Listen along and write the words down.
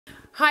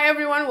Hi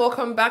everyone,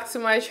 welcome back to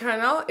my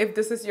channel. If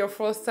this is your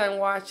first time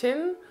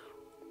watching,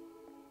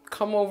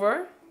 come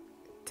over,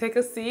 take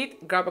a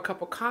seat, grab a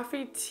cup of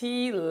coffee,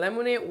 tea,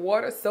 lemonade,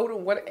 water, soda,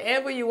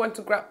 whatever you want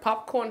to grab,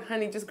 popcorn,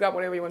 honey, just grab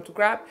whatever you want to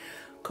grab.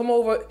 Come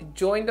over,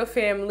 join the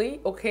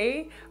family,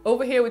 okay?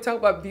 Over here we talk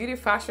about beauty,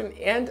 fashion,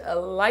 and a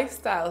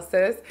lifestyle,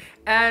 sis.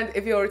 And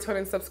if you're a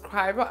returning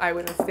subscriber, I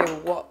want to say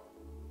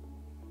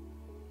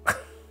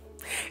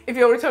if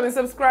you're a returning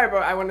subscriber,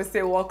 I want to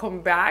say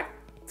welcome back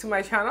to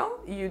my channel.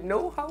 You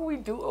know how we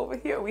do over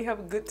here. We have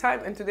a good time,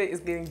 and today is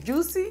getting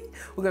juicy.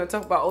 We're gonna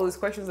talk about all these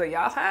questions that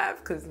y'all have,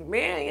 because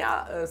man,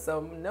 y'all are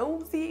some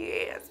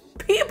nosy ass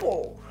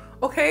people,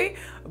 okay?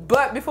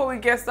 But before we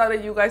get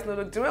started, you guys know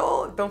the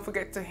drill. Don't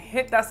forget to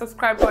hit that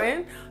subscribe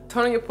button,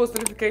 turn on your post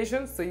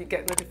notifications so you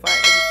get notified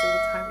every single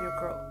time your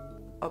girl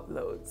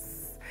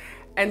uploads.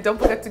 And don't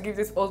forget to give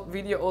this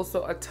video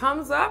also a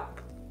thumbs up.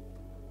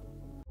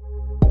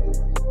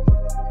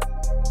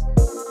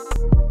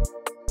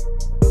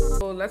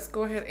 So let's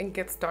go ahead and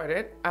get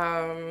started.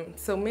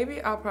 So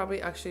maybe I'll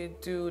probably actually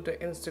do the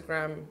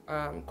Instagram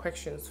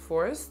questions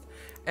first,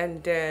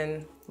 and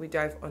then we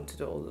dive onto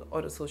the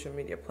other social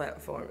media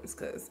platforms,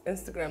 because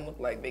Instagram look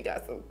like they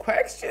got some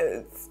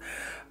questions.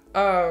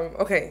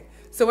 Okay,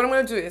 so what I'm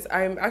gonna do is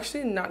I'm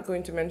actually not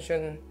going to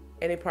mention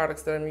any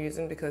products that I'm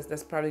using, because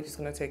that's probably just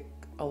gonna take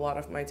a lot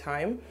of my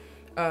time.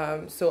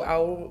 So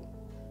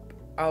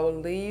I'll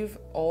leave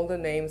all the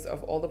names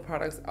of all the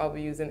products I'll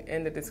be using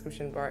in the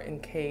description bar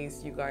in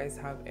case you guys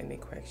have any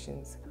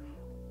questions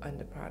on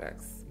the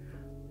products.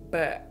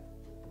 But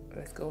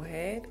let's go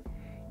ahead,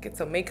 get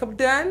some makeup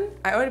done.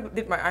 I already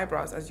did my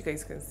eyebrows, as you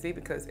guys can see,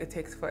 because it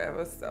takes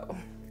forever.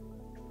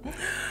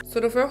 So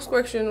the first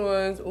question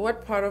was,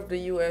 what part of the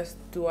US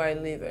do I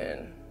live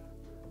in?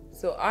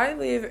 So I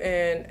live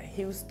in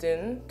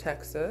Houston,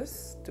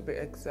 Texas, to be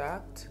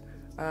exact.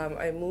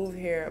 I moved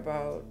here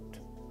about,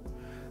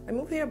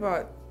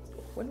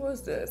 when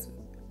was this?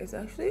 It's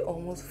actually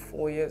almost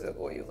 4 years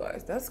ago, you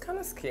guys. That's kind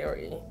of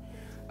scary.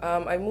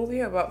 I moved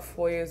here about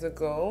 4 years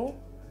ago.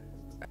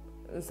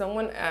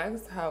 Someone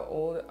asked how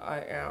old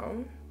I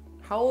am.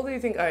 How old do you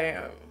think I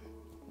am?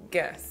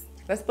 Guess.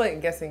 Let's play a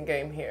guessing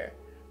game here.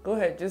 Go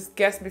ahead, just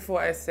guess before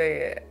I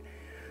say it.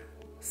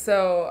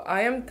 So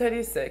I am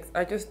 36.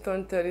 I just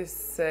turned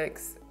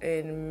 36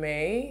 in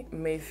May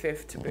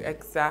 5th to be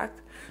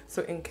exact.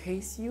 So in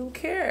case you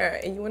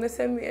care and you want to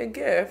send me a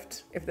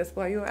gift, if that's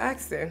why you're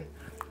asking,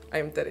 I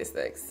am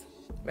 36.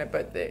 My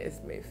birthday is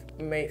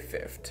May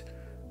 5th.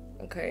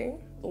 Okay.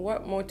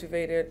 What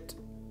motivated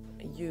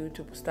you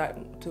to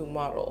start to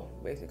model,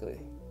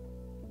 basically?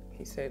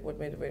 He said, what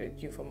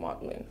motivated you for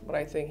modeling? But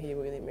I think he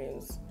really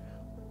means,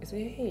 is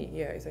it he?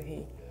 Yeah, it's a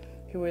he.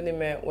 He really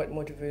meant what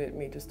motivated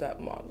me to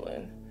start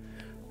modeling.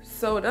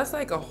 So that's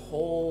like a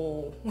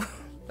whole,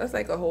 that's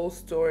like a whole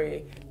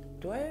story.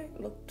 Do I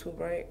look too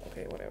bright?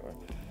 Okay, whatever.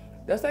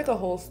 That's like a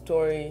whole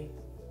story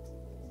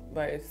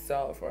by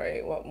itself,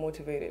 right? What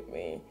motivated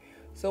me?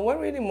 So what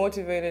really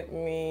motivated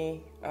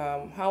me,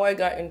 how I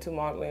got into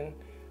modeling,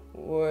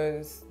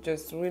 was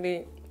just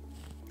really,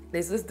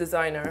 there's this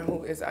designer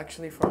who is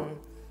actually from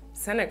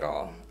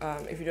Senegal.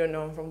 If you don't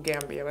know, I'm from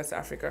Gambia, West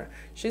Africa.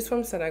 She's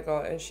from Senegal,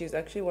 and she's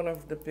actually one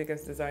of the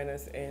biggest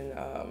designers in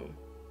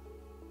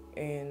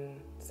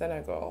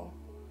Senegal.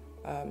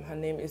 Her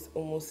name is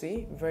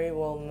Oumousi, very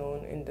well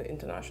known in the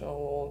international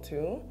world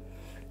too.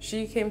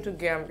 She came to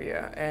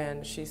Gambia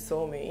and she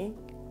saw me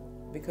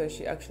because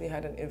she actually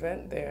had an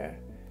event there,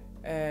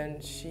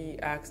 and she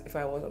asked if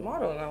I was a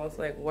model, and I was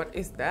like, what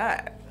is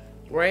that?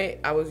 Right?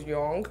 I was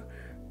young.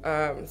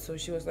 So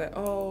she was like,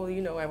 oh,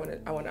 you know, I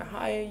want to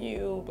hire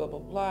you, blah, blah,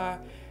 blah.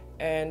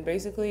 And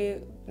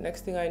basically,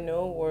 next thing I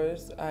know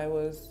was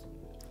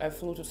I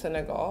flew to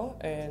Senegal,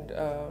 and,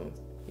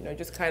 you know,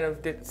 just kind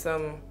of did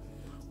some,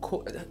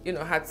 you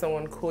know, had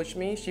someone coach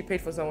me. She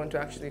paid for someone to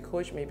actually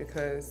coach me,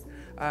 because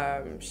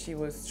she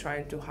was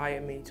trying to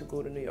hire me to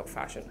go to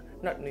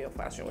not New York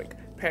Fashion Week,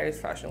 Paris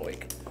Fashion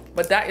Week.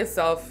 But that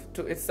itself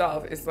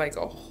is like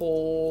a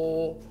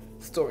whole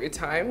story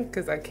time,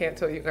 because I can't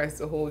tell you guys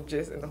the whole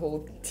gist and the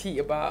whole tea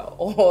about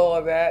all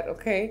of that,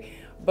 okay?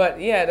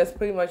 But yeah, that's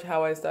pretty much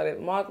how I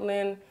started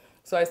modeling.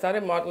 So I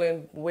started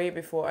modeling way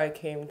before I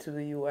came to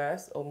the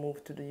US or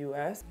moved to the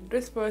US.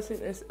 This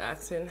person is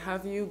asking, how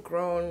have you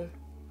grown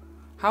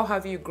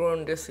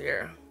this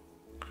year?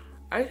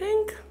 I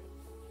think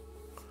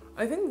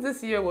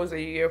this year was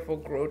a year for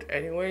growth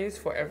anyways,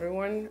 for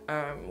everyone.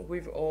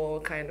 We've all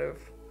kind of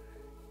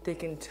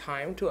taken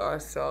time to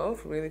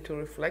ourselves, really to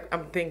reflect.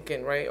 I'm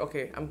thinking, right?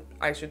 Okay,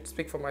 I should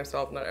speak for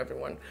myself, not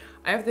everyone.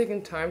 I have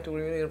taken time to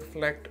really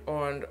reflect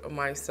on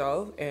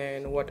myself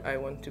and what I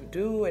want to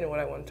do and what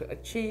I want to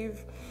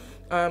achieve.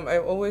 I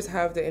always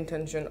have the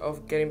intention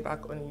of getting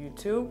back on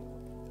YouTube.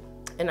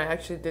 And I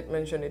actually did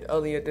mention it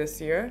earlier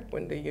this year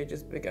when the year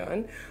just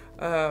began.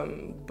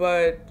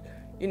 But,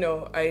 you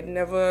know, I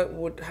never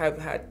would have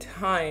had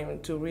time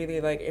to really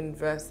like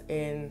invest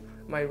in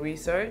my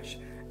research,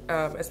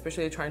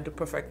 especially trying to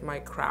perfect my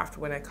craft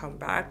when I come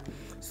back.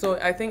 So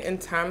I think in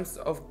terms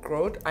of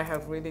growth, I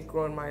have really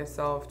grown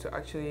myself to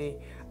actually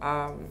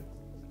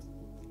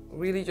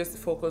really just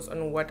focus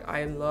on what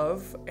I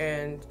love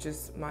and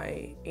just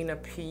my inner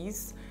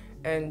peace,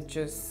 and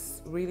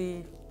just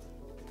really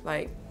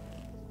like,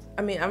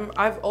 I mean,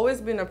 I've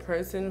always been a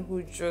person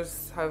who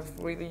just have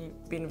really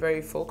been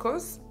very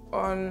focused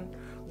on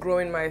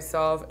growing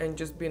myself and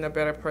just being a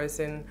better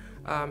person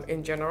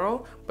in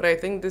general. But I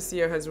think this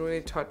year has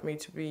really taught me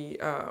to be,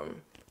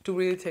 to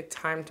really take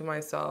time to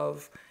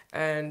myself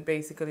and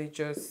basically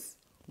just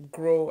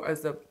grow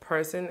as a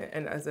person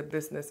and as a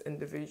business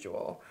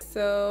individual.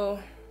 So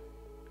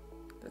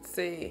let's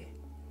see,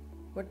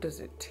 what does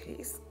it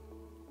taste?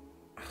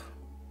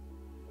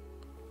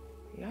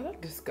 Y'all are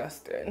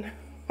disgusting.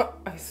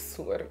 I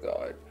swear to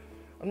God.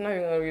 I'm not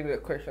even gonna read the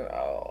question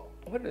out.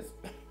 What is,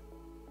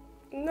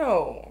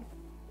 no.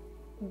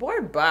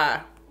 Boy,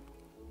 bye.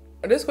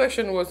 This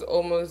question was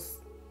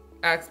almost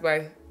asked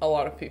by a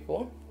lot of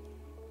people.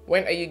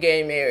 When are you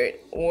getting married?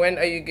 When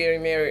are you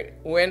getting married?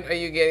 When are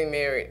you getting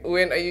married?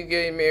 When are you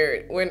getting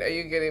married? When are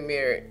you getting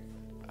married?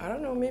 I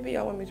don't know, maybe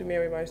y'all want me to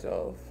marry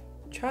myself.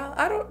 Child,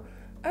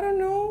 I don't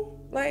know.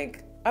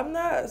 Like, I'm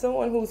not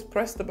someone who's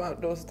pressed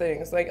about those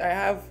things. Like, I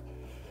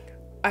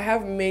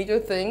have major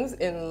things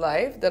in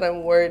life that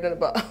I'm worried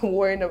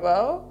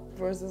about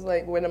versus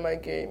like, when am I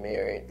getting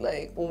married?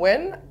 Like,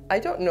 when? I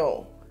don't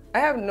know. I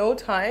have no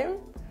time.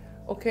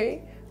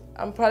 Okay,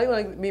 I'm probably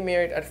gonna be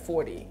married at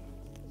 40.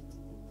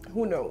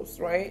 Who knows,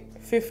 right?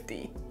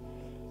 50.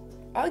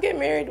 I'll get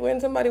married when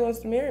somebody wants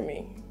to marry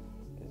me.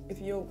 If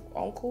your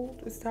uncle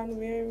is time to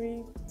marry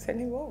me, send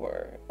him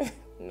over.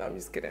 No, I'm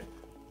just kidding.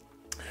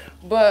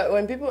 But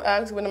when people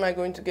ask when am I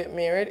going to get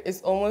married,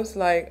 it's almost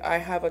like I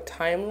have a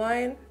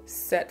timeline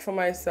set for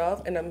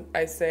myself, and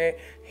I say,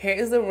 here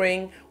is the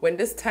ring. When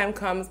this time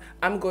comes,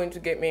 I'm going to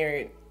get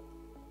married.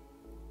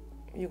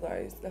 You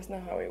guys, that's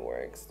not how it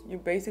works. You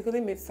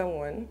basically meet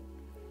someone,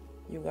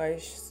 you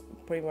guys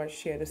pretty much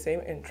share the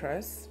same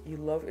interests, you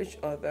love each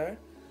other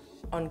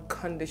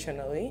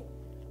unconditionally,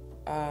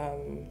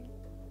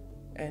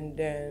 and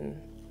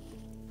then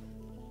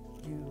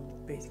you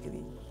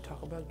basically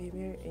talk about getting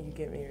married and you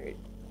get married.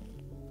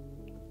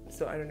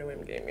 So I don't know when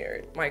I'm getting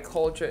married. My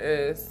culture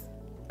is,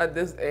 at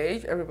this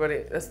age,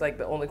 everybody, that's like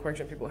the only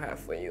question people have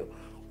for you.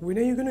 When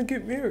are you gonna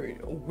get married?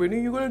 When are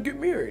you gonna get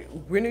married?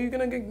 When are you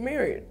gonna get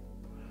married?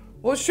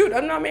 Well, shoot,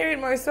 I'm not married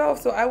myself,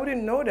 so I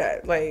wouldn't know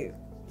that. Like,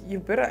 you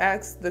better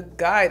ask the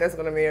guy that's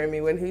gonna marry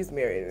me when he's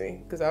marrying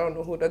me, because I don't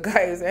know who the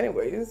guy is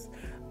anyways.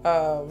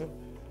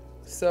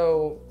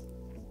 So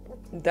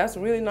that's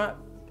really not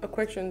a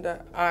question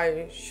that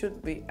I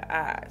should be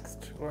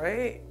asked,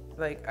 right?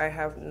 Like, I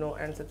have no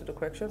answer to the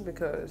question,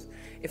 because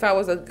if I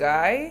was a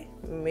guy,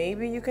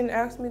 maybe you can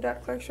ask me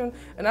that question.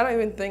 And I don't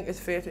even think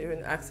it's fair to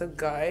even ask a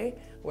guy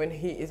when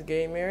he is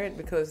getting married,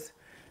 because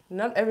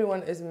not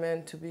everyone is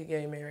meant to be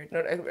getting married.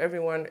 Not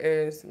everyone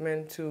is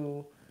meant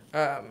to,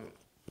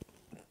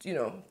 you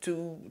know,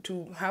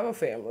 to have a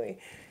family.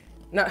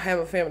 Not have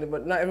a family,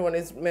 but not everyone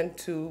is meant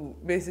to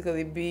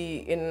basically be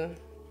in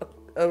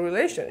a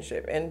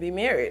relationship and be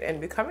married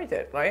and be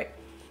committed, right?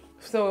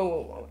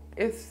 So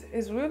it's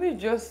really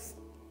just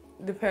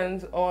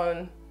depends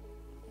on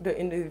the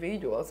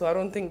individual. So I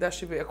don't think that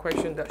should be a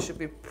question that should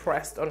be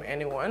pressed on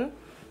anyone.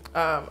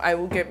 I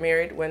will get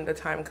married when the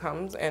time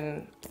comes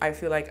and I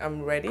feel like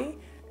I'm ready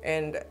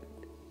and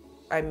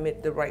I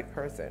met the right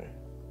person.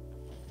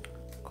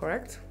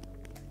 Correct?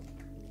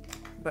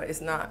 But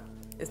it's not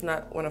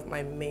one of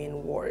my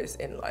main worries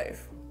in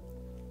life.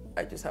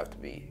 I just have to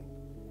be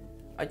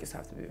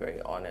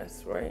very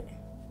honest, right?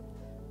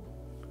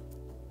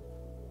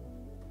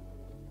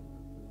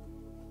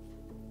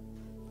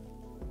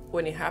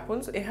 When it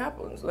happens, it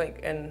happens. Like,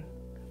 and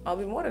I'll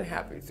be more than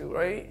happy to,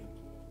 right?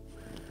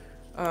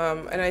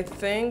 And I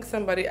think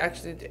somebody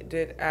actually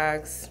did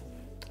ask,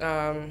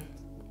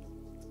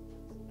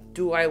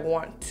 do I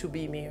want to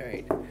be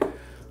married?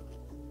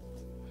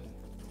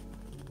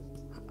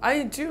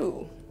 I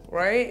do,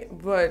 right?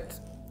 But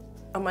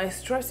am I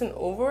stressing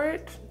over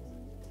it?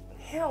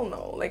 Hell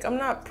no. Like, I'm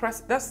not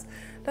pressed. That's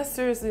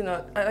seriously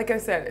not, like I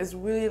said, it's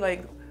really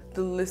like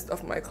the list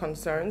of my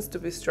concerns to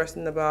be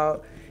stressing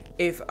about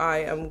if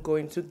I am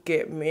going to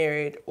get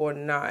married or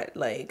not.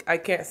 Like, I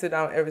can't sit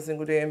down every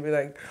single day and be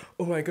like,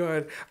 oh my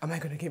God, am I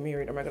gonna get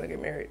married? Am I gonna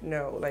get married?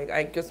 No, like,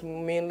 I just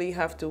mainly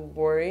have to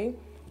worry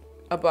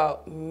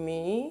about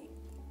me,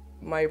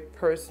 my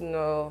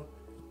personal,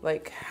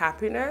 like,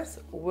 happiness,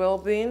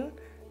 well-being,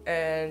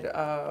 and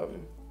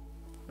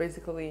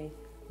basically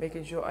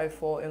making sure I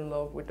fall in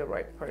love with the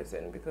right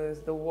person,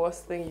 because the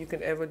worst thing you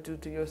can ever do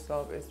to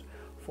yourself is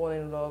fall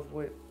in love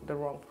with the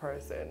wrong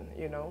person,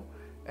 you know?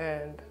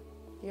 And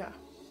yeah,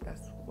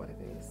 that's what it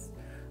is.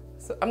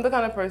 So I'm the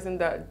kind of person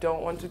that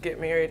don't want to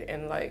get married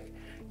and, like,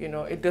 you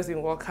know, it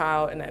doesn't work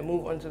out and I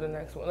move on to the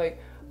next one.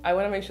 Like, I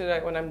want to make sure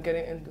that when I'm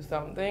getting into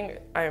something,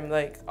 I'm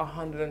like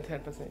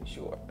 110%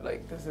 sure.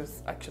 Like, this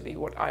is actually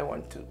what I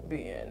want to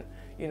be in.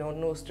 You know,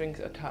 no strings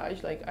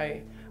attached. Like,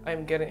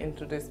 I'm getting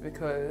into this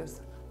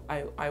because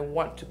I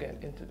want to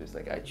get into this.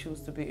 Like, I choose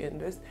to be in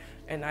this,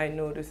 and I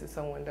know this is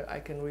someone that I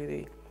can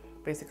really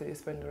basically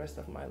spend the rest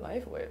of my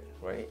life with,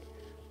 right?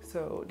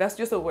 So that's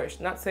just a wish.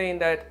 Not saying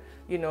that,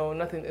 you know,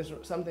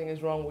 something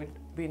is wrong with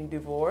being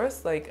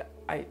divorced. Like,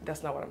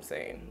 that's not what I'm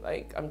saying.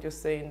 Like, I'm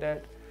just saying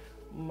that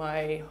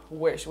my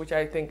wish, which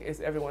I think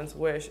is everyone's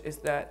wish, is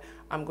that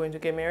I'm going to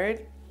get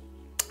married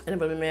and I'm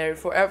going to be married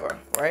forever,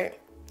 right?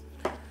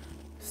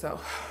 So,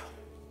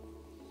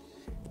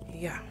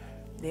 yeah,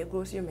 there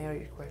goes your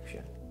marriage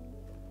question.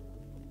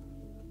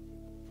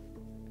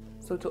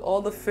 So to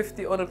all the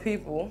 50 other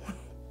people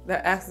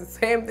that asked the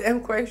same damn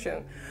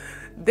question,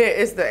 there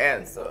is the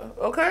answer,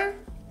 okay?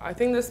 I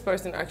think this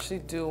person actually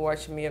do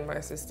watch me and my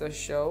sister's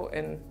show,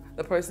 and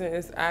the person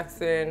is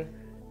asking,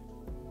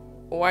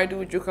 why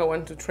do Juka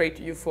want to trade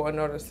you for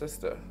another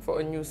sister, for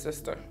a new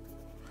sister?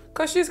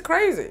 Cause she's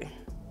crazy.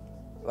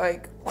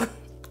 Like,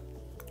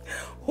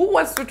 who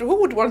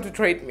would want to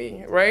trade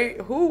me, right?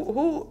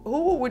 Who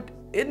would,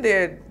 in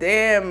their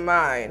damn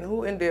mind,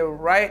 who in their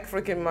right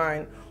freaking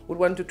mind would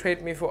want to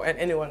trade me for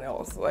anyone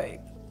else?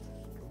 Like,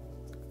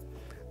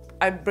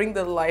 I bring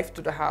the life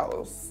to the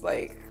house.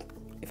 Like,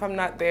 if I'm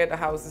not there, the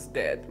house is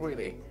dead,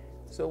 really.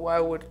 So why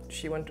would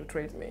she want to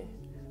trade me?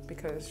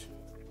 Because,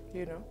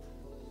 you know,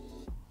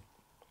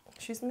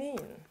 she's mean.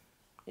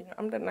 You know,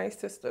 I'm the nice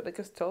sister that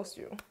just tells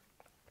you.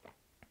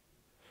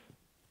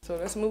 So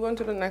let's move on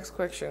to the next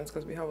questions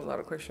because we have a lot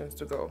of questions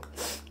to go.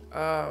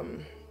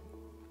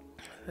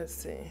 Let's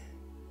see.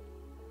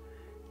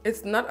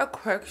 It's not a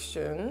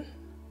question.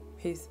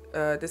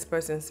 This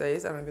person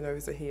says, I don't even know if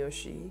it's a he or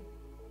she.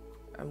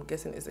 I'm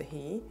guessing it's a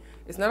he.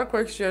 It's not a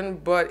question,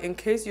 but in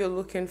case you're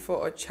looking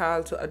for a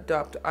child to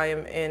adopt, I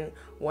am in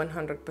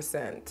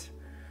 100%.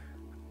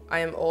 I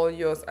am all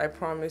yours. I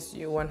promise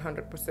you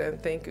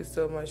 100%. Thank you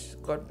so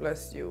much. God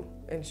bless you.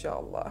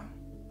 Inshallah.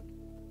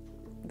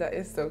 That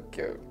is so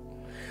cute.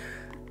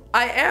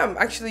 I am.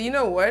 Actually, you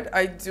know what?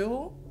 I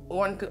do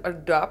want to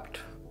adopt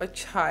a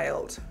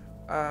child.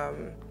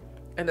 And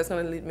that's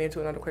going to lead me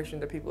to another question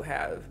that people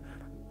have.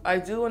 I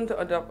do want to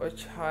adopt a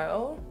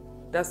child.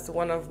 That's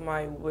one of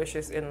my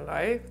wishes in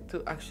life,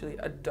 to actually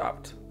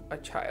adopt a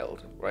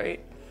child,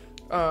 right?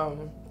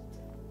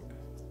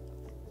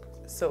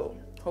 So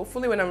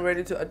hopefully when I'm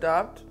ready to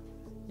adopt,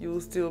 you'll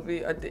still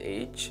be at the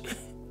age.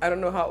 I don't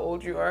know how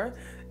old you are.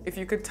 If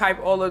you could type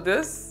all of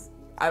this,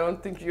 I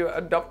don't think you're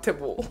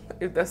adoptable,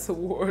 if that's a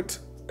word.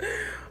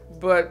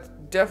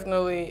 But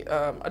definitely,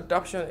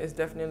 adoption is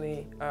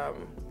definitely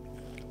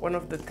one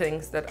of the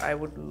things that I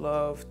would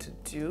love to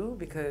do,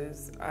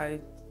 because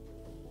I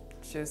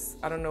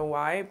don't know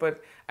why,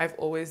 but I've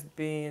always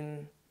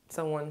been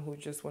someone who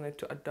just wanted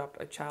to adopt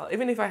a child.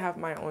 Even if I have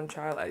my own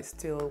child, I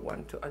still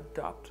want to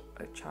adopt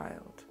a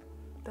child.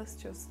 That's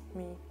just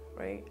me,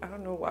 right? I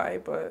don't know why,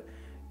 but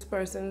this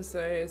person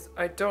says,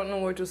 I don't know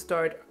where to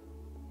start.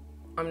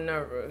 I'm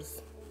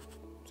nervous.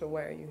 So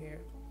why are you here?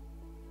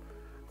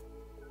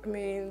 I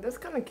mean, that's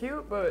kind of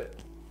cute,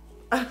 but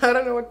I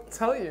don't know what to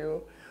tell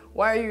you.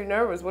 Why are you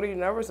nervous? What are you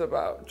nervous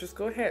about? Just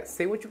go ahead.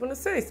 Say what you want to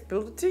say.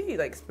 Spill the tea.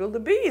 Like, spill the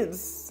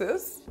beans,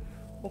 sis.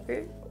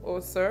 Okay?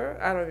 Or sir.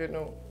 I don't even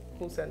know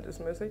who sent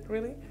this message,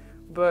 really.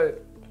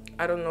 But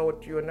I don't know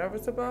what you're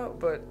nervous about,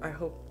 but I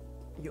hope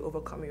you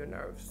overcome your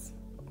nerves.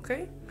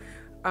 Okay?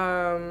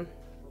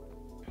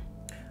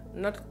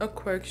 Not a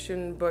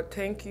question, but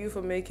thank you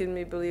for making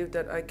me believe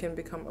that I can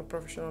become a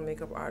professional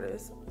makeup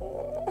artist.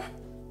 Oh,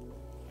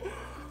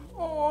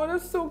 oh,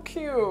 that's so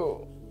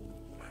cute.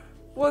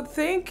 Well,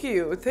 thank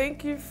you.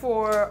 Thank you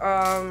for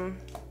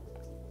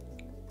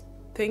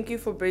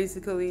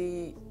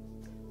basically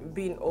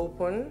being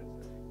open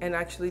and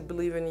actually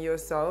believing in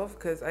yourself,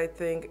 because I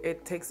think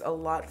it takes a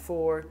lot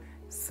for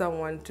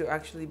someone to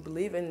actually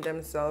believe in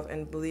themselves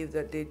and believe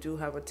that they do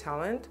have a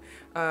talent.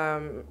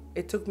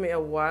 It took me a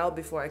while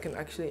before I can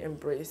actually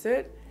embrace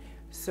it.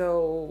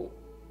 So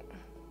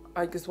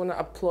I just want to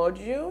applaud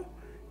you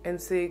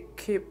and say,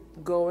 keep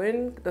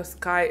going. The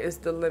sky is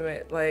the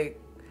limit. Like,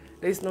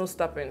 there's no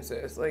stopping,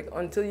 sis. Like,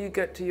 until you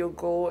get to your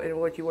goal and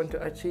what you want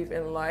to achieve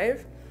in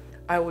life,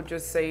 I would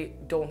just say,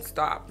 don't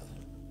stop.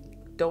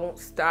 Don't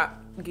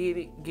stop. Get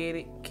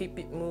it, keep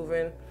it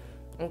moving.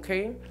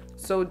 Okay?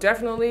 So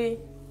definitely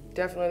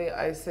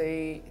I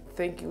say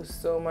thank you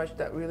so much.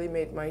 That really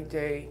made my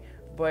day.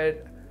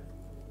 But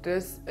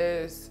this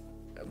is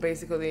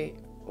basically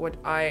what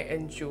I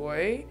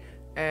enjoy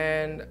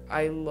and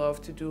I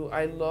love to do.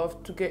 I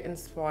love to get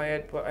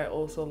inspired, but I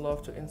also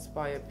love to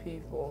inspire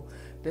people.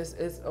 This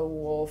is a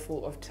wall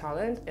full of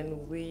talent,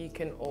 and we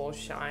can all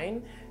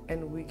shine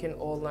and we can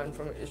all learn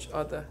from each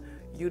other.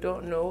 You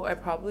don't know, I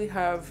probably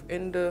have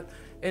in the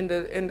I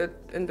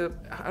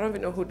don't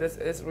even know who this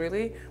is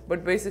really,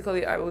 but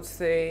basically I would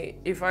say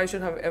if I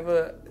should have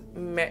ever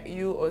met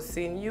you or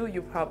seen you,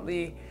 you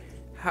probably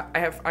I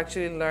have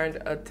actually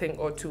learned a thing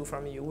or two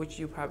from you, which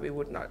you probably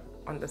would not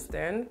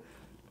understand.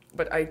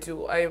 But I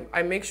do.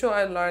 I make sure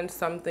I learn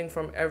something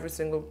from every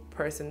single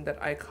person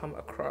that I come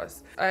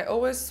across. I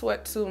always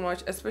sweat too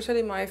much,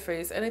 especially my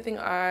face.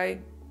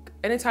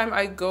 Anytime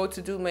I go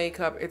to do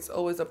makeup, it's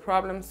always a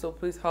problem, so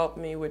please help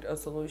me with a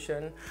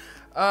solution.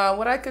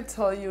 What I could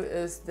tell you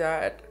is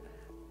that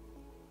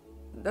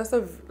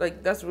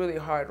that's really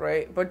hard,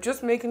 right? But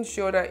just making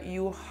sure that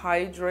you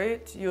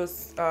hydrate your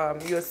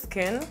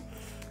skin,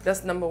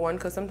 that's number one,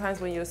 because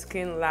sometimes when your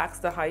skin lacks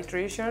the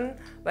hydration,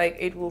 like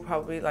it will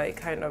probably like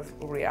kind of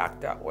react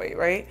that way,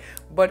 right?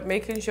 But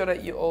making sure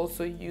that you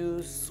also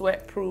use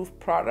sweat-proof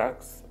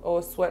products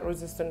or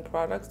sweat-resistant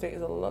products. There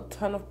is a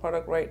ton of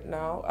product right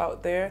now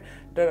out there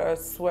that are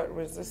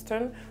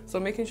sweat-resistant. So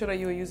making sure that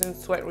you're using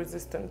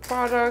sweat-resistant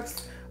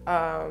products.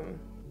 Where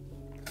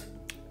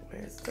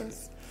is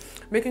this?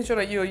 Making sure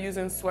that you're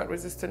using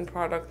sweat-resistant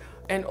product,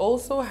 and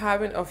also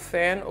having a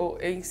fan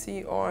or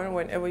AC on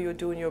whenever you're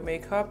doing your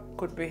makeup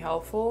could be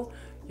helpful.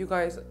 You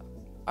guys,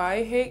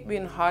 I hate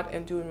being hot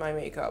and doing my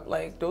makeup.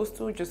 Like those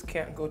two just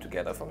can't go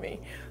together for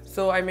me.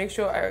 So I make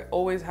sure I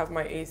always have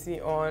my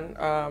AC on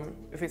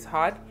if it's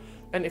hot,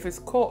 and if it's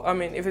cold, I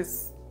mean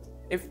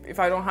if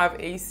I don't have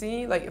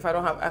AC, like if I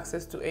don't have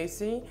access to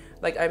AC,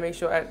 like I make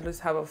sure I at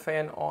least have a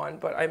fan on,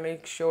 but I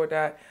make sure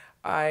that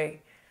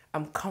I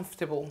am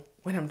comfortable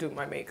when I'm doing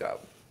my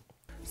makeup.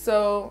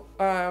 So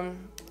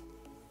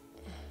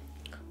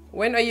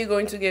when are you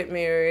going to get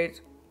married?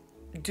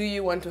 Do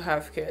you want to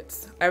have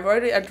kids? I've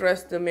already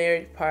addressed the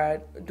married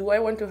part. Do I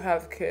want to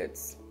have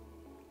kids?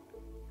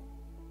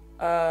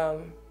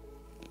 You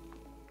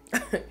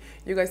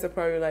guys are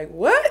probably like,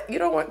 what? You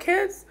don't want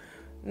kids?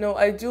 No,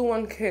 I do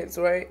want kids,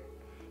 right?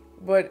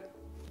 But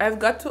I've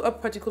got to a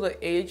particular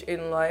age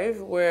in life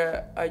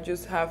where I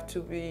just have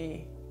to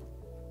be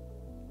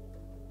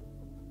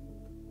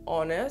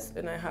honest,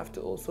 and I have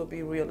to also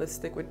be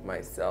realistic with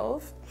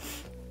myself.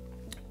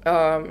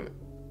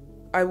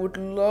 I would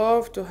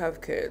love to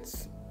have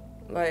kids.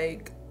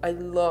 Like, I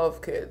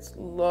love kids,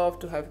 love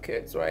to have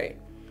kids, right?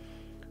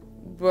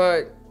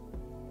 But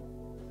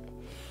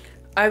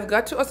I've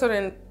got to a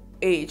certain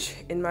age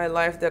in my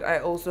life that I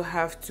also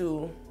have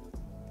to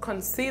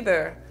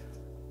consider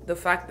the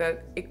fact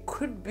that there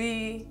could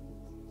be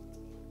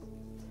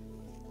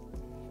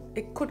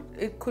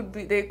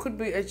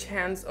a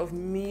chance of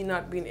me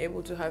not being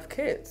able to have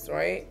kids,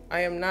 right?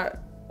 I am not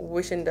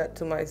wishing that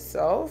to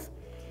myself,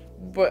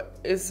 but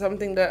it's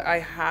something that I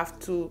have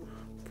to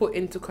put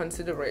into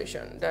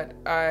consideration, that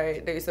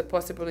there is a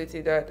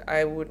possibility that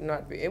I would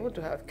not be able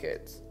to have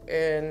kids.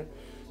 And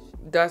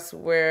that's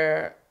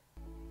where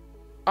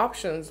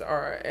options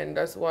are, and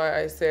that's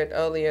why I said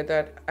earlier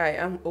that I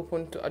am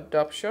open to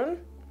adoption.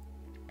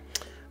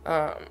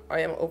 I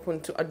am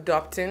open to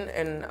adopting,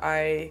 and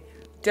I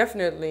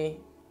definitely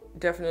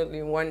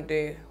one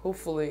day,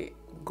 hopefully,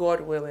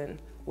 God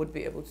willing, would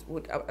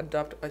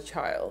adopt a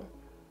child.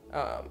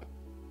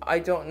 I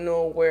don't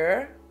know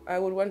where I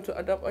would want to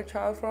adopt a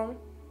child from,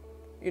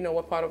 you know,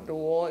 what part of the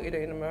world, either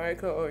in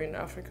America or in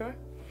Africa,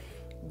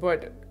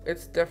 but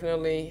it's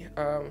definitely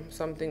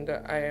something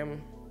that I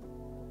am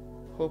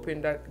hoping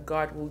that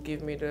God will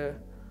give me the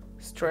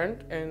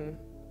strength and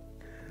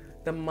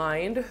the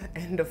mind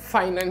and the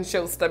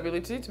financial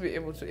stability to be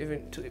able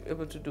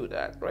to do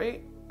that,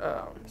 right?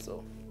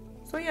 So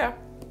yeah.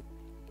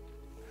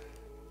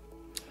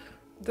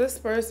 This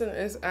person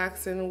is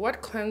asking,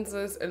 what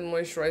cleansers and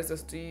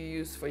moisturizers do you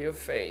use for your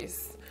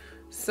face?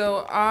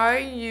 So I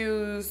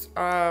use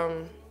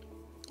I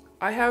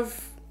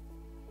have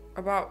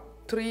about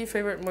 3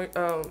 favorite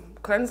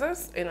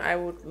cleansers, and I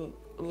would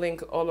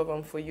link all of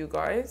them for you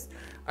guys.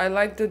 I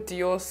like the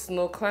Dior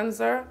Snow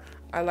Cleanser.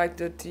 I like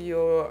the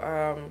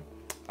Dior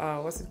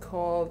what's it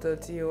called? The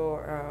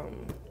Dior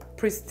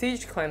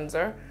Prestige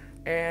Cleanser.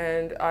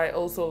 And I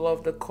also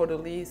love the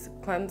Caudalie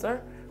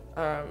cleanser,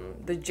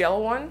 the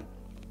gel one.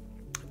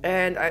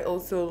 And I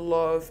also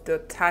love the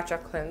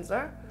Tatcha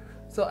cleanser.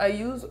 So I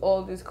use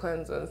all these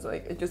cleansers.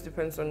 Like, it just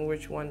depends on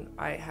which one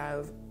I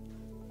have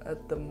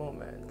at the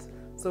moment.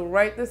 So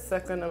right this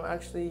second, I'm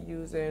actually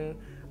using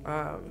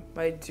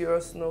my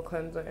Dior Snow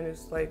Cleanser, and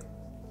it's like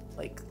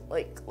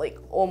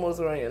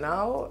almost running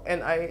out,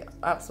 and I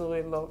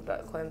absolutely love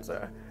that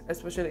cleanser,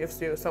 especially if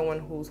you're someone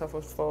who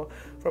suffers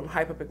from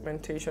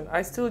hyperpigmentation.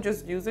 I still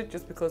just use it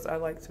just because I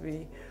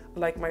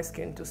like my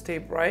skin to stay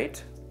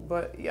bright.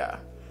 But yeah,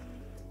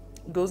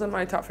 those are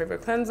my top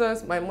favorite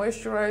cleansers. My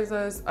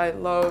moisturizers, I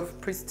love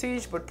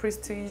Prestige, but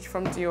Prestige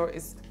from Dior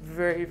is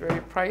very,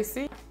 very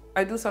pricey.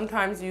 I do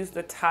sometimes use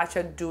the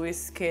Tatcha Dewy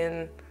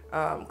Skin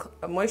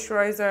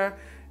moisturizer.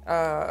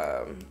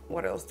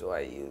 What else do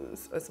I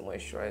use as a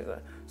moisturizer?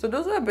 So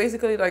those are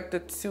basically like the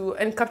 2,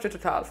 and Capture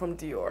Totale from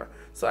Dior.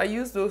 So I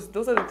use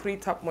those are the 3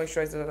 top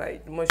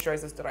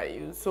moisturizers that I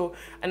use. So,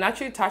 and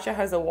actually Tatcha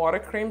has a water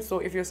cream, so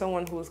if you're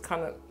someone who's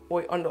kind of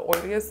on the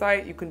oilier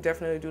side, you can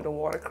definitely do the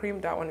water cream.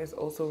 That one is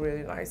also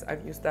really nice.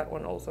 I've used that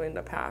one also in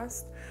the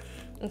past.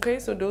 Okay,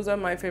 so those are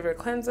my favorite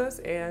cleansers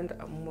and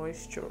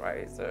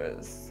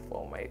moisturizers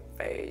for my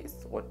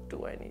face. What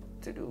do I need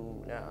to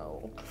do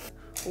now?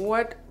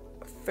 What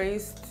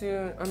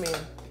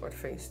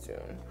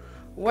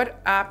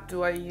app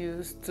do I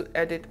use to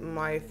edit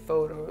my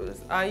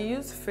photos? I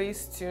use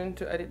Facetune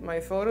to edit my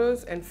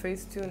photos, and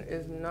Facetune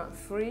is not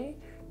free.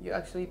 You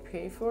actually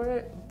pay for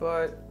it,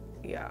 but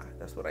yeah,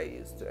 that's what I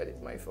use to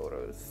edit my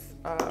photos.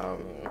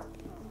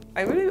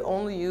 I really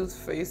only use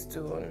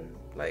Facetune,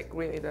 like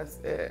really that's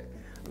it.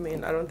 I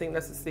mean, I don't think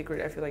that's a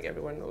secret. I feel like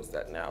everyone knows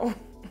that now.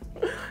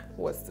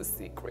 What's the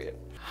secret?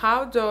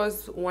 How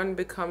does one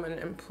become an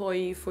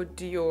employee for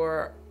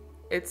Dior?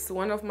 It's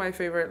one of my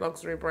favorite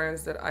luxury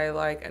brands that I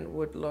like and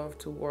would love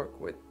to work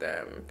with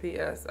them.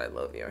 P.S. I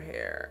love your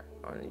hair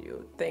on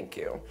you. Thank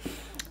you.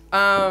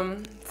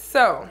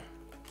 So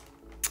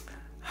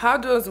how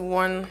does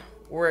one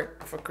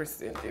work for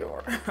Christian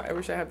Dior? I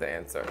wish I had the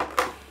answer.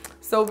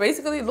 So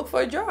basically, look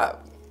for a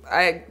job.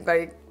 I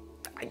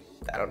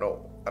don't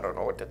know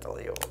what to tell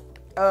you.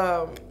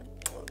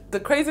 The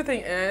crazy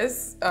thing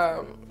is,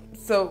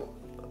 so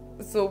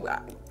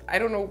I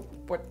don't know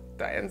what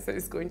the answer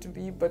is going to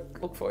be, but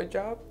look for a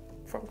job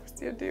from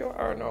Christian Dior.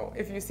 I don't know.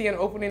 If you see an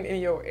opening in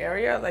your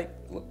area,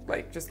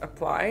 just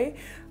apply.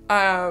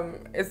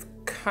 It's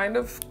kind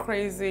of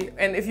crazy.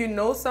 And if you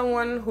know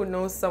someone who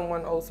knows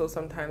someone also,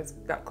 sometimes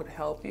that could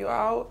help you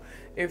out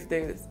if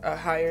there's a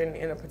hiring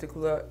in a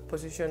particular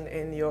position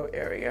in your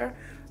area.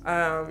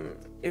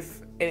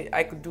 If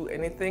I could do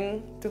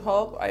anything to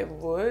help, I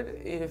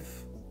would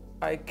if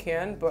I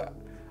can, but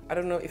I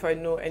don't know if I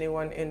know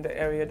anyone in the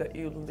area that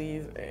you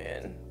live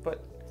in.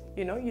 But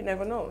you know, you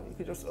never know. You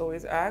could just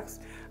always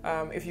ask.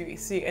 If you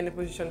see any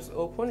positions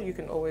open, you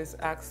can always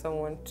ask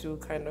someone to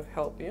kind of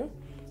help you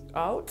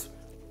out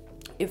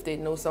if they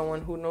know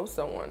someone who knows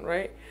someone,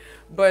 right?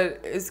 But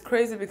it's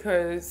crazy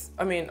because,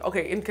 I mean,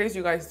 okay, in case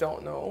you guys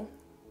don't know,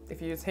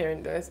 if you're just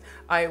hearing this,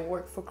 I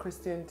work for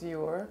Christian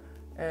Dior,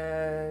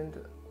 and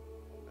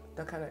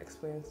that kind of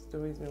explains the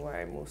reason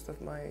why most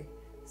of my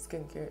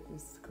skincare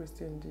is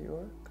Christian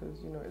Dior,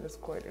 because, you know, it is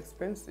quite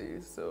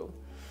expensive. So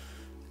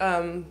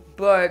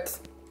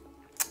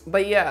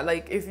but yeah,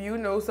 like if you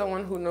know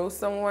someone who knows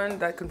someone,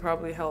 that can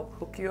probably help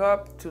hook you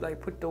up to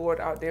like put the word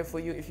out there for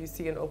you if you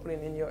see an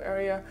opening in your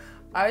area.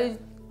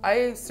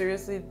 I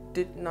seriously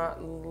did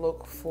not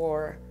look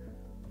for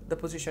the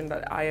position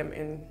that I am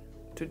in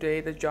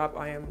today, the job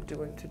I am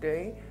doing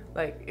today.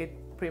 Like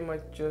it pretty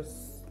much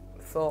just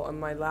fell on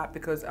my lap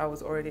because I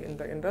was already in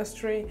the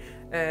industry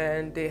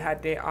and they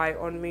had their eye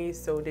on me,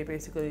 so they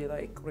basically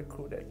like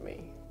recruited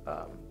me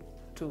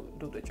to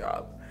do the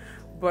job.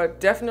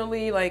 But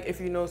definitely, like if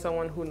you know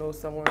someone who knows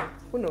someone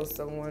who knows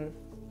someone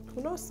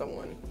who knows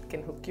someone,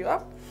 can hook you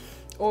up,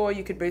 or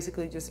you could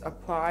basically just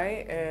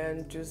apply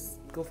and just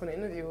go for an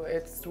interview.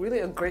 It's really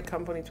a great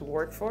company to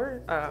work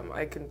for.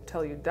 I can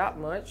tell you that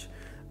much.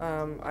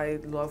 I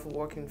love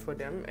working for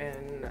them,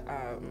 and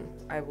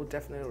I will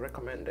definitely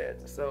recommend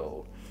it.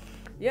 So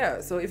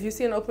yeah, so if you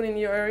see an opening in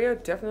your area,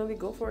 definitely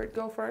go for it,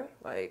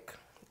 like,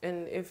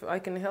 and if I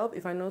can help,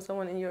 if I know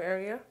someone in your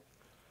area,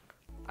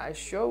 I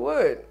sure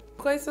would.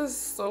 Place is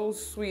so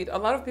sweet. A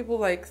lot of people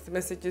like the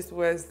messages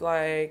was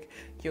like,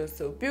 you're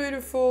so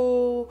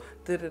beautiful,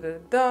 da da da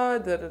da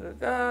da da da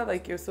da,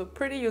 like you're so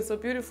pretty, you're so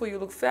beautiful, you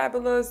look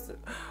fabulous,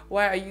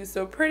 why are you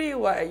so pretty,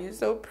 why are you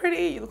so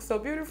pretty, you look so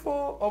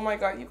beautiful. Oh my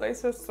god, you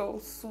guys are so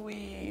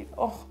sweet.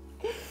 Oh,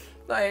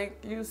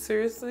 like you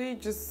seriously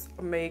just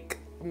make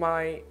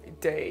my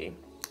day.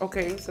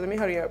 Okay, so let me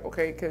hurry up,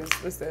 okay, because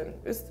listen,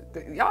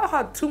 y'all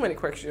had too many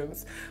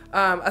questions.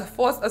 A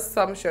false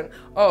assumption.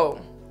 Oh,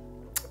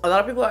 a lot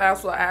of people are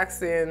also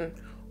asking,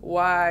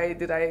 why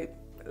did I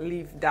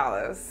leave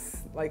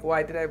Dallas? Like,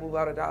 why did I move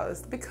out of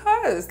Dallas?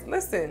 Because,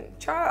 listen,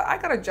 child, I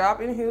got a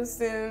job in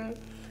Houston.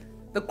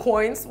 The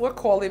coins were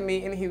calling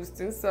me in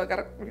Houston, so I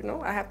gotta, you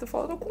know, I have to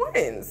follow the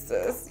coins,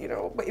 sis, you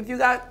know. But if you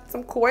got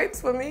some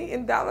coins for me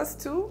in Dallas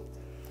too,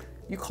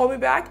 you call me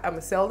back, I'm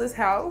gonna sell this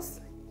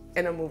house,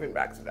 and I'm moving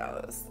back to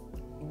Dallas.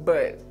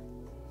 But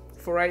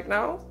for right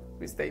now,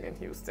 we stayed in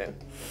Houston.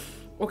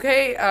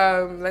 Okay,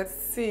 let's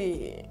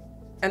see.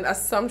 An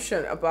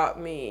assumption about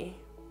me.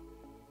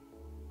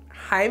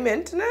 High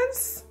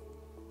maintenance?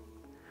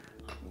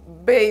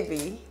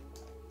 Baby,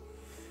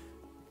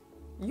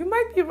 you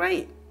might be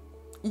right.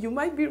 You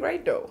might be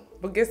right though.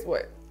 But guess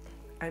what?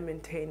 I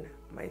maintain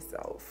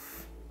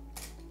myself.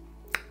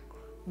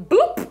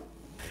 Bloop!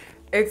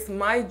 It's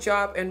my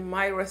job and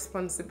my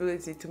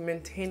responsibility to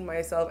maintain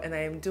myself, and I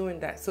am doing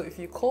that. So if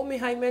you call me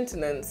high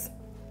maintenance,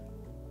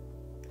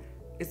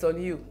 it's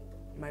on you,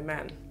 my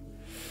man.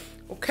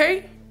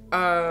 Okay?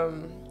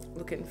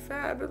 Looking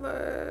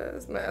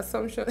fabulous. My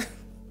assumption.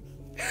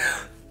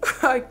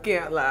 I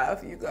can't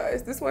laugh, you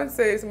guys. This one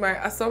says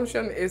my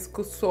assumption is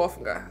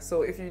kusofnga.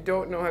 So if you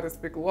don't know how to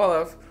speak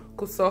Wolof,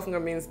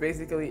 kusofnga means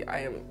basically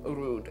I am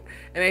rude.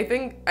 And I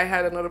think I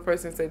had another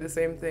person say the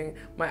same thing.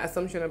 My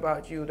assumption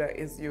about you that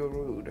is you're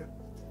rude.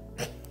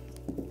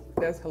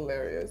 That's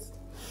hilarious.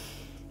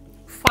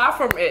 Far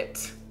from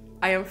it.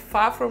 I am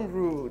far from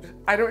rude.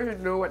 I don't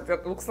even know what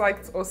that looks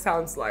like or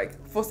sounds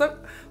like. For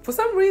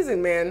some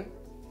reason, man,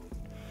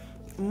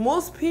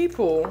 most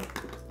people,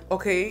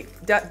 okay,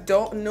 that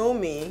don't know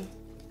me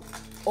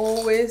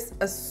always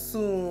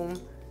assume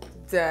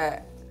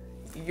that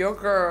your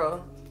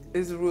girl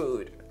is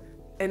rude.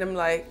 And I'm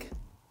like,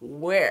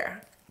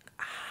 where?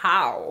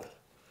 How?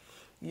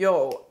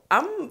 Yo,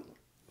 I'm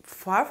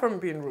far from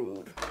being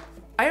rude.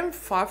 I am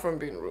far from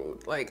being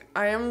rude. Like,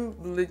 I am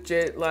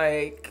legit,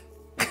 like,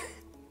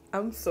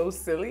 I'm so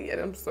silly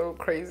and I'm so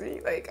crazy.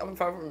 Like, I'm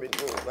far from being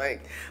rude.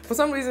 Like, for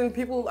some reason,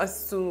 people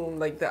assume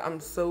like that I'm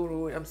so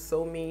rude, I'm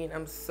so mean,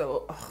 I'm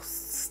so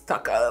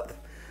stuck up.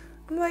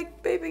 I'm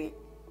like, baby,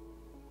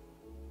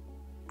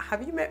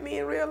 have you met me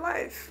in real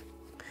life?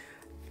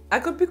 I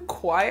could be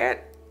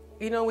quiet,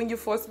 you know, when you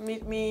first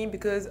meet me,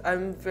 because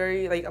I'm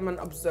very, like, I'm an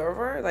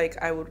observer.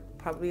 Like, I would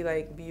probably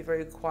like be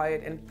very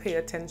quiet and pay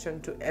attention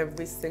to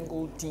every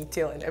single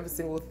detail and every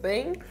single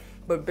thing.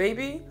 But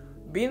baby,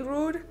 being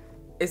rude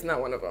is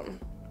not one of them.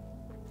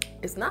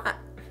 It's not.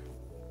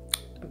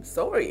 I'm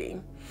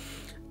sorry.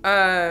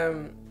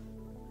 Someone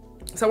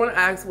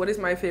asked, what is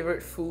my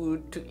favorite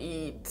food to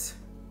eat?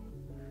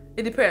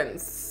 It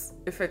depends.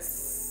 If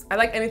it's, I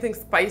like anything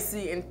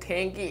spicy and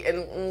tangy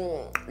and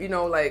you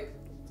know, like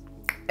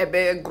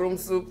ebe groom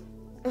soup.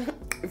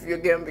 If you're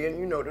Gambian,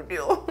 you know the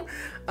deal.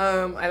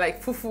 I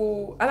like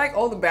fufu. I like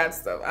all the bad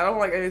stuff. I don't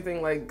like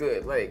anything like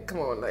good. Like, come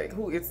on, like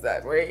who eats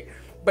that, right?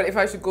 But if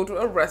I should go to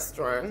a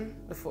restaurant,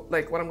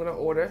 like what I'm gonna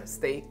order,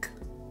 steak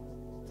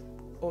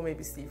or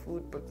maybe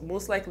seafood, but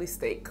most likely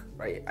steak,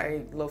 right?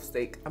 I love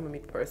steak. I'm a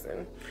meat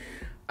person.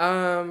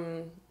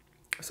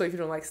 So if you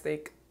don't like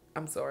steak,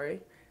 I'm sorry.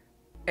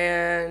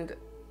 And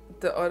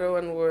the other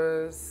one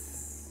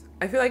was,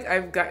 I feel like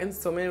I've gotten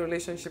so many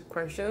relationship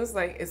questions,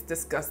 like it's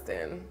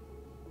disgusting.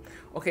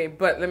 Okay,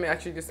 but let me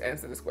actually just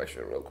answer this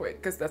question real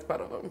quick because that's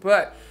part of them.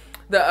 But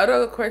the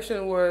other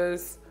question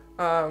was,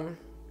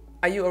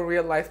 are you a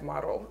real life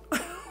model?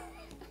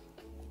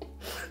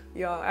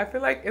 Y'all, I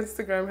feel like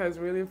Instagram has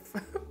really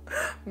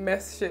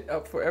messed shit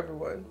up for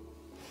everyone.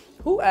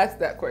 Who asked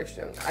that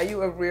question? Are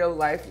you a real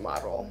life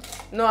model?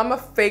 No, I'm a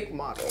fake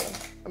model.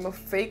 I'm a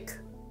fake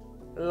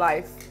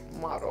life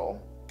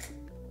model.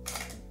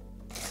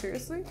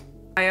 Seriously?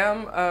 I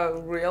am a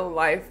real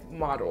life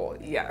model,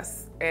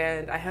 yes.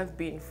 And I have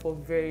been for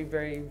very,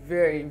 very,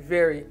 very,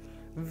 very,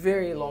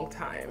 very long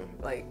time.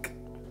 Like,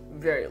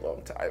 very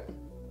long time.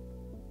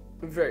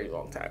 Very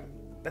long time.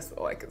 That's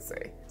all I can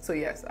say. So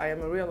yes, I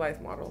am a real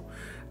life model.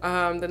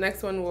 The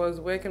next one was,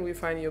 where can we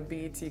find your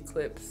BET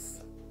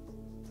clips?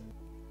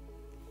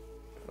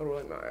 I'm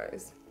rolling my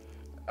eyes.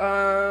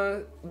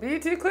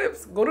 BET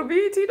clips, go to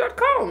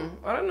BET.com.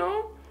 I don't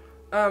know.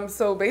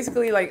 So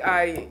basically, like,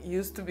 I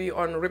used to be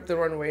on Rip the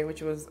Runway,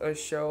 which was a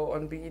show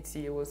on BET.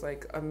 It was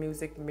like a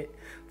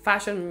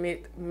fashion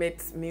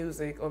meets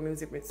music, or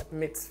music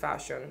meets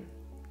fashion,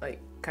 like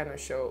kind of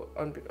show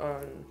on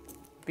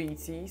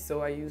BET.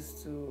 So I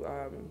used to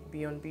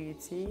be on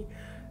BET,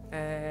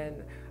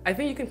 and I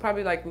think you can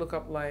probably like look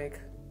up, like,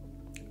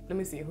 let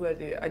me see who I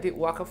did. I did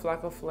Waka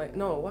Flocka Flame.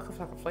 No, Waka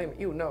Flocka Flame.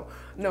 Ew, no.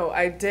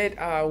 I did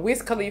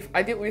Wiz Khalifa.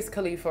 I did Wiz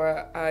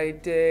Khalifa. I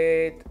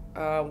did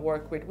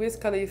work with Wiz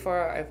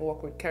Khalifa. I've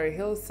worked with Carrie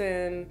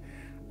Hilson.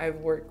 I've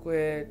worked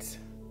with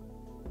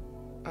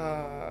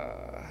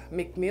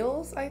Mick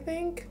Mills, I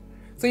think.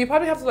 So you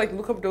probably have to like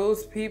look up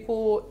those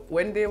people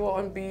when they were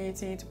on BET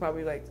to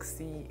probably like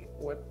see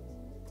what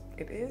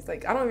it is.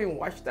 Like, I don't even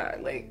watch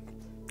that. Like,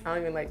 I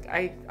don't even like,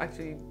 I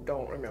actually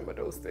don't remember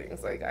those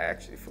things. Like, I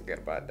actually forget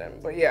about them.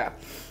 But yeah,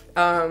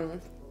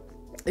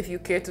 if you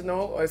care to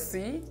know or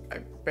see, I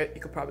bet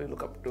you could probably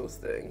look up those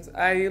things.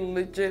 I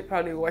legit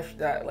probably watched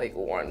that like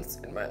once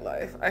in my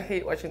life. I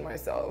hate watching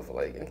myself,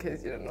 like, in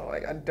case you don't know,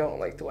 like, I don't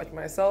like to watch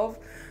myself.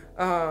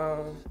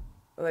 Don't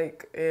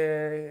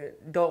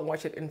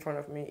watch it in front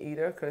of me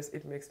either, because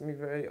it makes me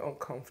very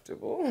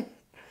uncomfortable.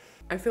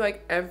 I feel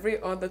like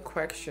every other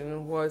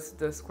question was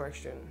this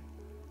question.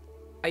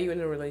 Are you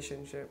in a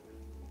relationship?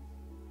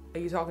 Are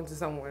you talking to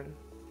someone?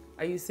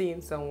 Are you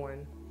seeing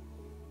someone?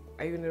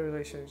 Are you in a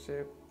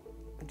relationship?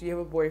 Do you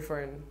have a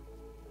boyfriend?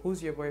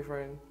 Who's your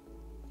boyfriend?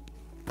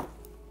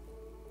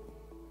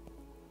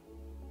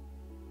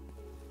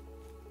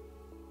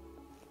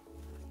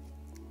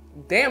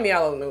 Damn,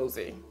 y'all are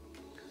nosy.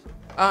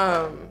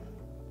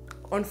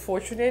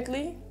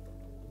 Unfortunately,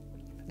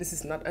 this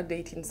is not a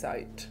dating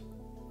site.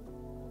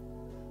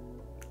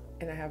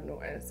 And I have no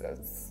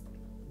answers.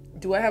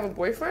 Do I have a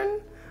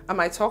boyfriend? Am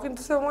I talking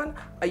to someone?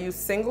 Are you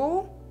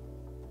single?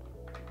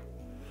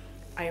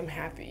 I am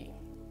happy.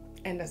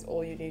 And that's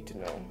all you need to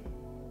know.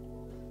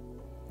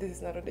 This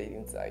is not a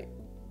dating site.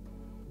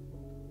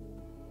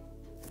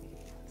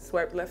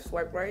 Swipe left,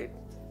 swipe right.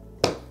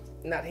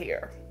 Not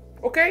here.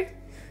 Okay?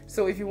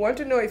 So if you want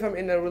to know if I'm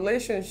in a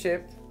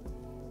relationship,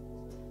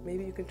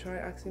 maybe you can try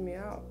asking me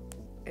out.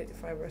 And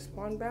if I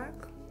respond back,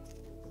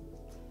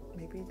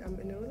 maybe I'm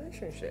in a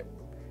relationship.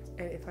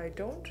 And if I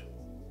don't,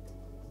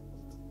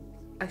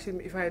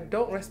 actually, if I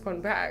don't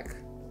respond back,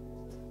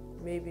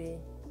 maybe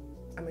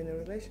I'm in a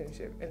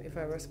relationship. And if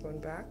I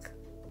respond back,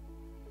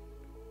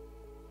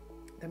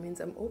 that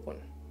means I'm open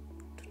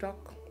to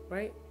talk,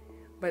 right?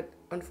 But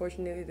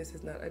unfortunately, this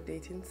is not a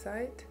dating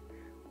site.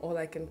 All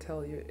I can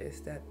tell you is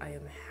that I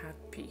am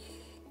happy.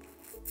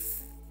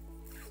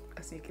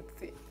 As you can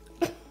see,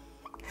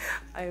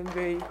 I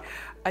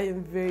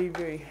am very,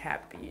 very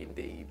happy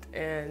indeed.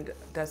 And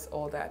that's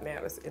all that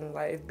matters in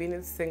life.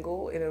 Being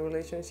single, in a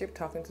relationship,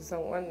 talking to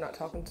someone, not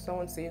talking to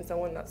someone, seeing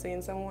someone, not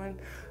seeing someone.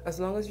 As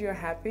long as you're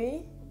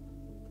happy,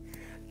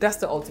 That's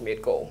the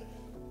ultimate goal.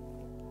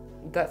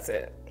 That's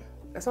it.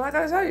 That's all I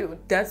gotta tell you.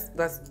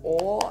 That's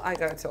all I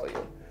gotta tell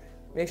you.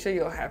 Make sure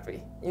you're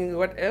happy. In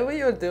whatever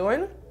you're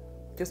doing,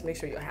 just make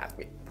sure you're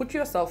happy. Put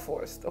yourself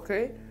first,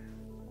 okay?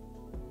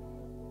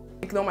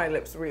 Ignore my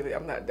lips, really,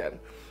 I'm not done.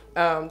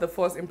 The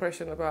first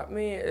impression about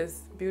me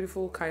is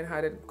beautiful,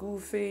 kind-hearted,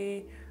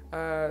 goofy.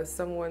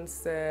 Someone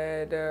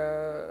said,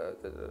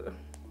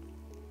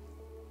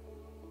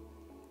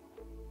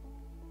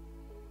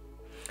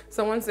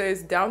 someone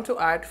says down to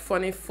earth,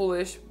 funny,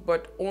 foolish,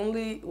 but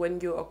only when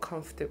you are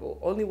comfortable.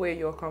 Only where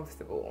you're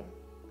comfortable.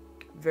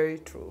 Very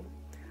true.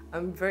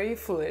 I'm very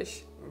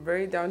foolish,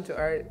 very down to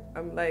earth.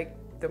 I'm like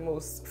the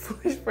most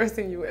foolish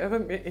person you ever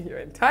met in your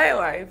entire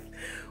life,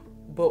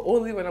 but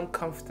only when I'm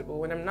comfortable.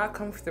 When I'm not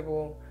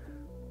comfortable,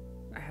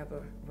 I have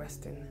a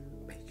resting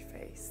bitch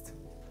face.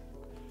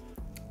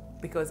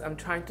 Because I'm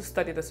trying to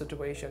study the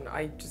situation.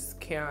 I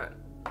just can't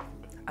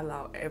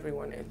allow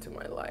everyone into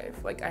my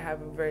life. Like I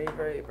have a very,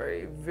 very,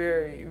 very,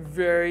 very,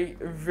 very,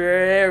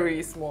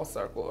 very small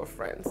circle of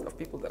friends, of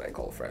people that I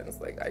call friends.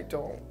 Like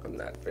I'm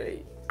not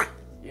very,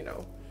 you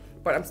know,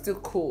 but I'm still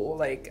cool.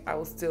 Like I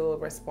will still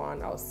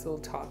respond, I'll still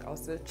talk, I'll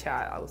still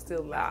chat, I'll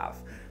still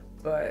laugh.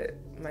 But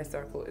my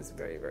circle is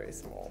very, very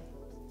small.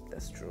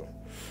 That's true.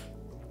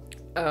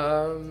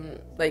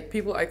 Like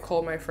people I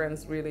call my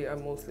friends really are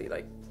mostly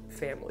like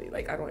family.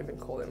 Like I don't even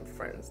call them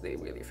friends. They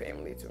really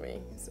family to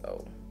me.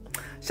 So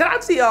shout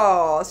out to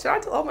y'all. Shout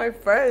out to all my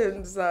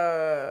friends.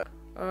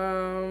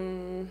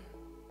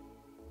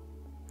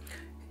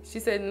 She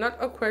said, not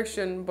a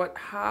question, but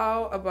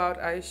how about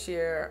I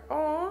share?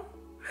 Oh,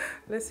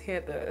 let's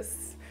hear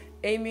this.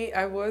 Amy,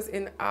 I was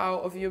in awe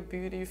of your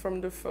beauty from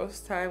the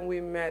first time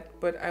we met,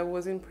 but I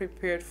wasn't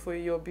prepared for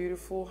your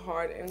beautiful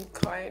heart and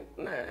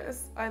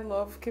kindness. I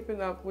love keeping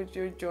up with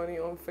your journey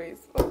on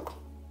Facebook.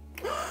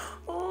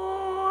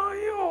 Oh,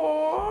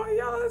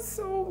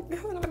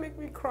 y'all gonna make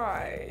me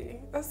cry.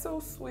 That's so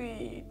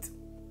sweet.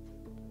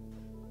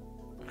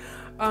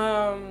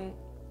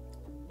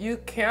 You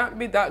can't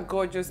be that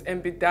gorgeous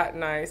and be that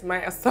nice.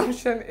 My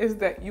assumption is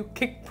that you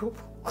kick poop.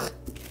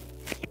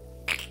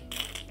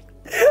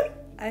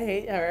 I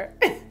hate her.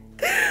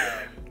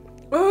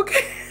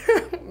 Okay,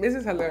 this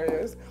is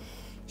hilarious.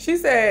 She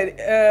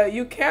said,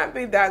 you can't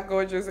be that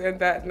gorgeous and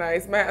that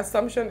nice. My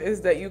assumption is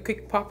that you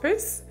kick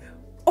puppies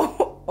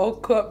or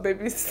club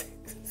baby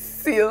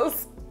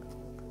seals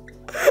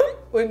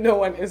when no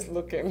one is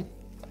looking.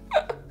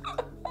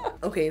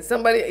 Okay,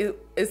 somebody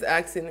is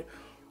asking,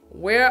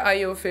 where are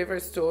your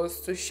favorite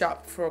stores to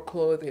shop for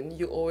clothing?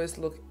 You always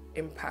look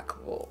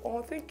impeccable.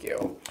 Oh, thank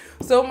you.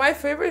 So my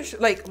favorite,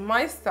 like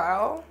my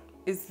style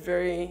is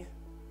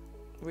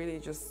really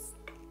just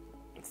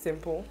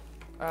simple.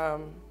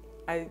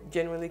 I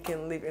genuinely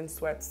can live in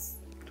sweats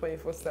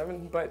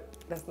 24/7, but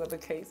that's not the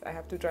case. I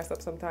have to dress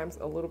up sometimes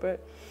a little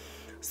bit.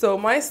 So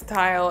my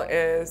style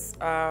is,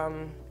 not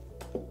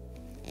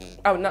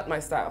my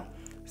style.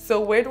 So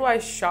where do I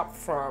shop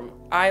from?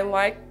 I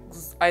love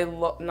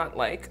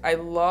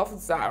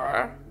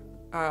Zara.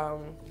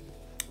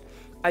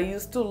 I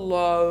used to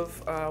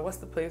love, what's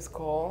the place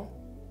called?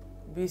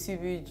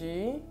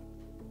 BCBG.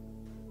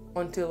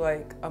 Until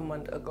like a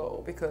month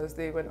ago because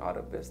they went out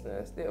of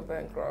business. They are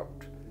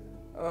bankrupt.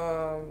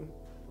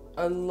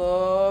 I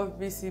love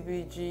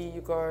BCBG,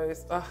 you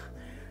guys.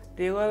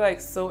 They were like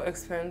so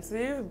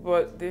expensive,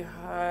 but they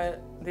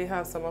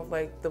have some of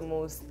like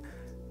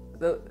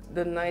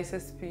the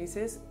nicest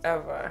pieces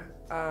ever.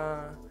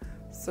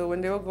 So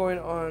when they were going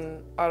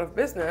out of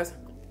business,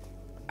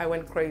 I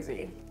went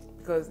crazy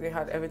because they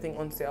had everything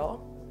on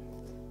sale,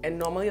 and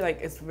normally like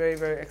it's very,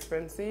 very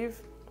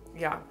expensive.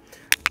 Yeah.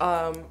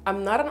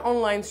 I'm not an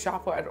online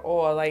shopper at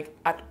all, like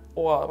at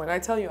all. When I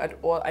tell you at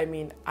all, I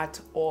mean at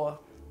all.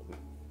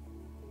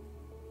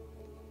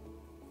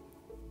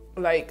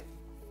 Like,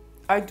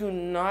 I do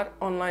not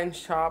online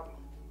shop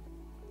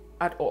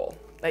at all,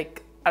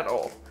 like at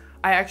all.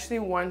 I actually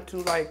want to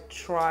like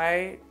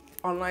try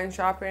online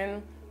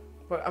shopping,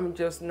 but I'm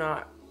just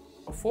not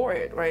for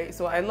it, right?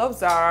 So I love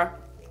Zara.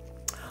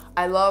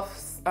 I love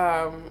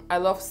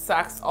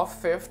Saks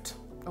Off Fifth,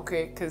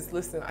 okay? Because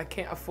listen, I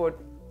can't afford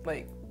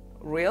like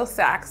real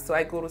Saks, so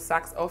I go to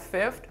Saks Off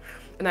Fifth.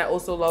 And I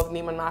also love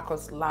Neiman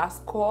Marcus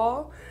Last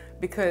Call,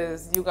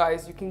 because you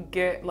guys, you can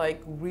get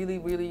like really,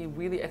 really,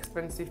 really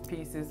expensive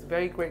pieces,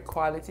 very great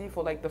quality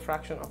for like the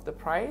fraction of the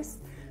price.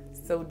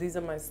 So these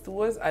are my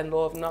stores. I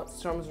love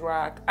Nordstrom's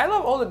Rack. I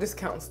love all the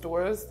discount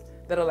stores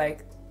that are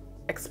like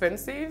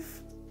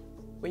expensive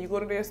when you go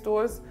to their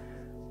stores,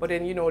 but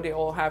then you know they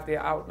all have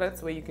their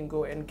outlets where you can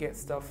go and get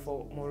stuff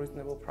for more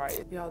reasonable price.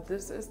 Y'all,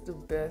 this is the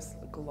best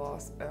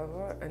gloss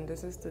ever, and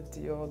this is the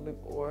Dior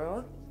Lip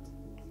Oil.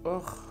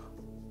 Ugh,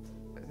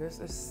 this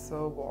is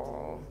so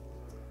bomb.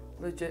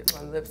 Legit,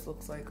 my lips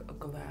looks like a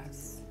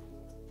glass.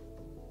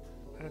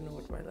 I don't know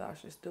what my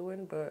lash is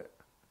doing, but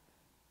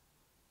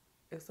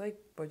it's like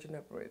budging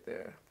up right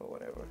there, but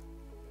whatever.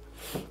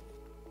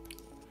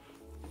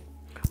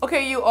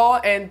 Okay, you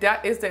all, and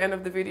that is the end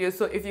of the video.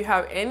 So if you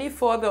have any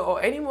further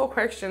or any more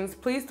questions,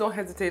 please don't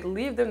hesitate.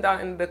 Leave them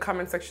down in the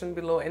comment section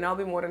below, and I'll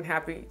be more than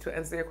happy to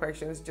answer your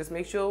questions. Just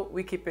make sure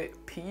we keep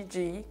it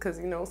PG, because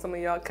you know some of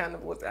y'all kind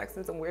of was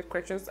asking some weird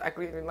questions. I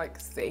couldn't even like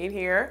say it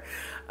here.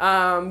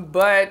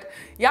 But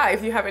yeah,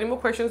 if you have any more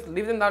questions,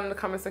 leave them down in the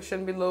comment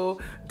section below.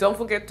 Don't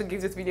forget to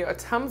give this video a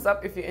thumbs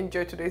up if you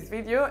enjoyed today's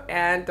video,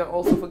 and don't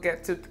also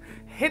forget to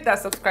hit that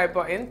subscribe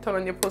button, turn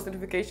on your post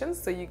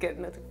notifications so you get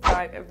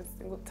notified every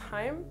single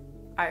time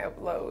I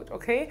upload,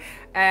 okay?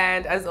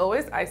 And as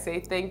always, I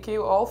say thank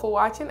you all for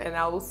watching, and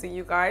I will see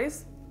you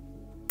guys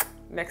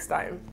next time.